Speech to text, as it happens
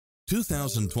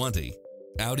2020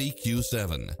 Audi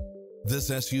Q7. This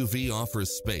SUV offers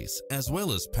space as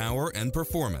well as power and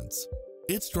performance.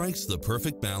 It strikes the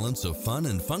perfect balance of fun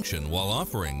and function while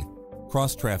offering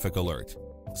cross-traffic alert,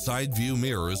 side view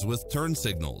mirrors with turn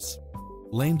signals,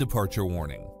 lane departure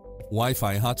warning,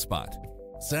 Wi-Fi hotspot,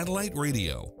 satellite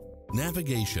radio,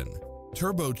 navigation,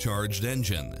 turbocharged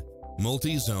engine,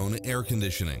 multi-zone air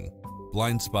conditioning,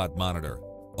 blind spot monitor,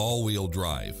 all-wheel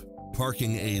drive,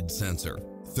 parking aid sensor,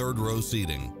 third-row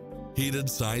seating, heated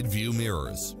side view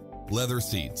mirrors, leather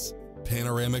seats,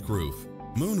 panoramic roof,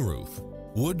 moonroof,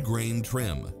 wood grain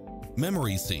trim,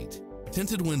 memory seat,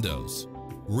 tinted windows,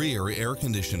 rear air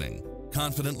conditioning.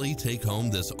 Confidently take home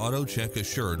this AutoCheck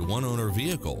assured one-owner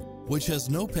vehicle, which has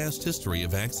no past history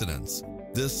of accidents.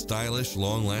 This stylish,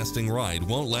 long-lasting ride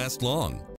won't last long.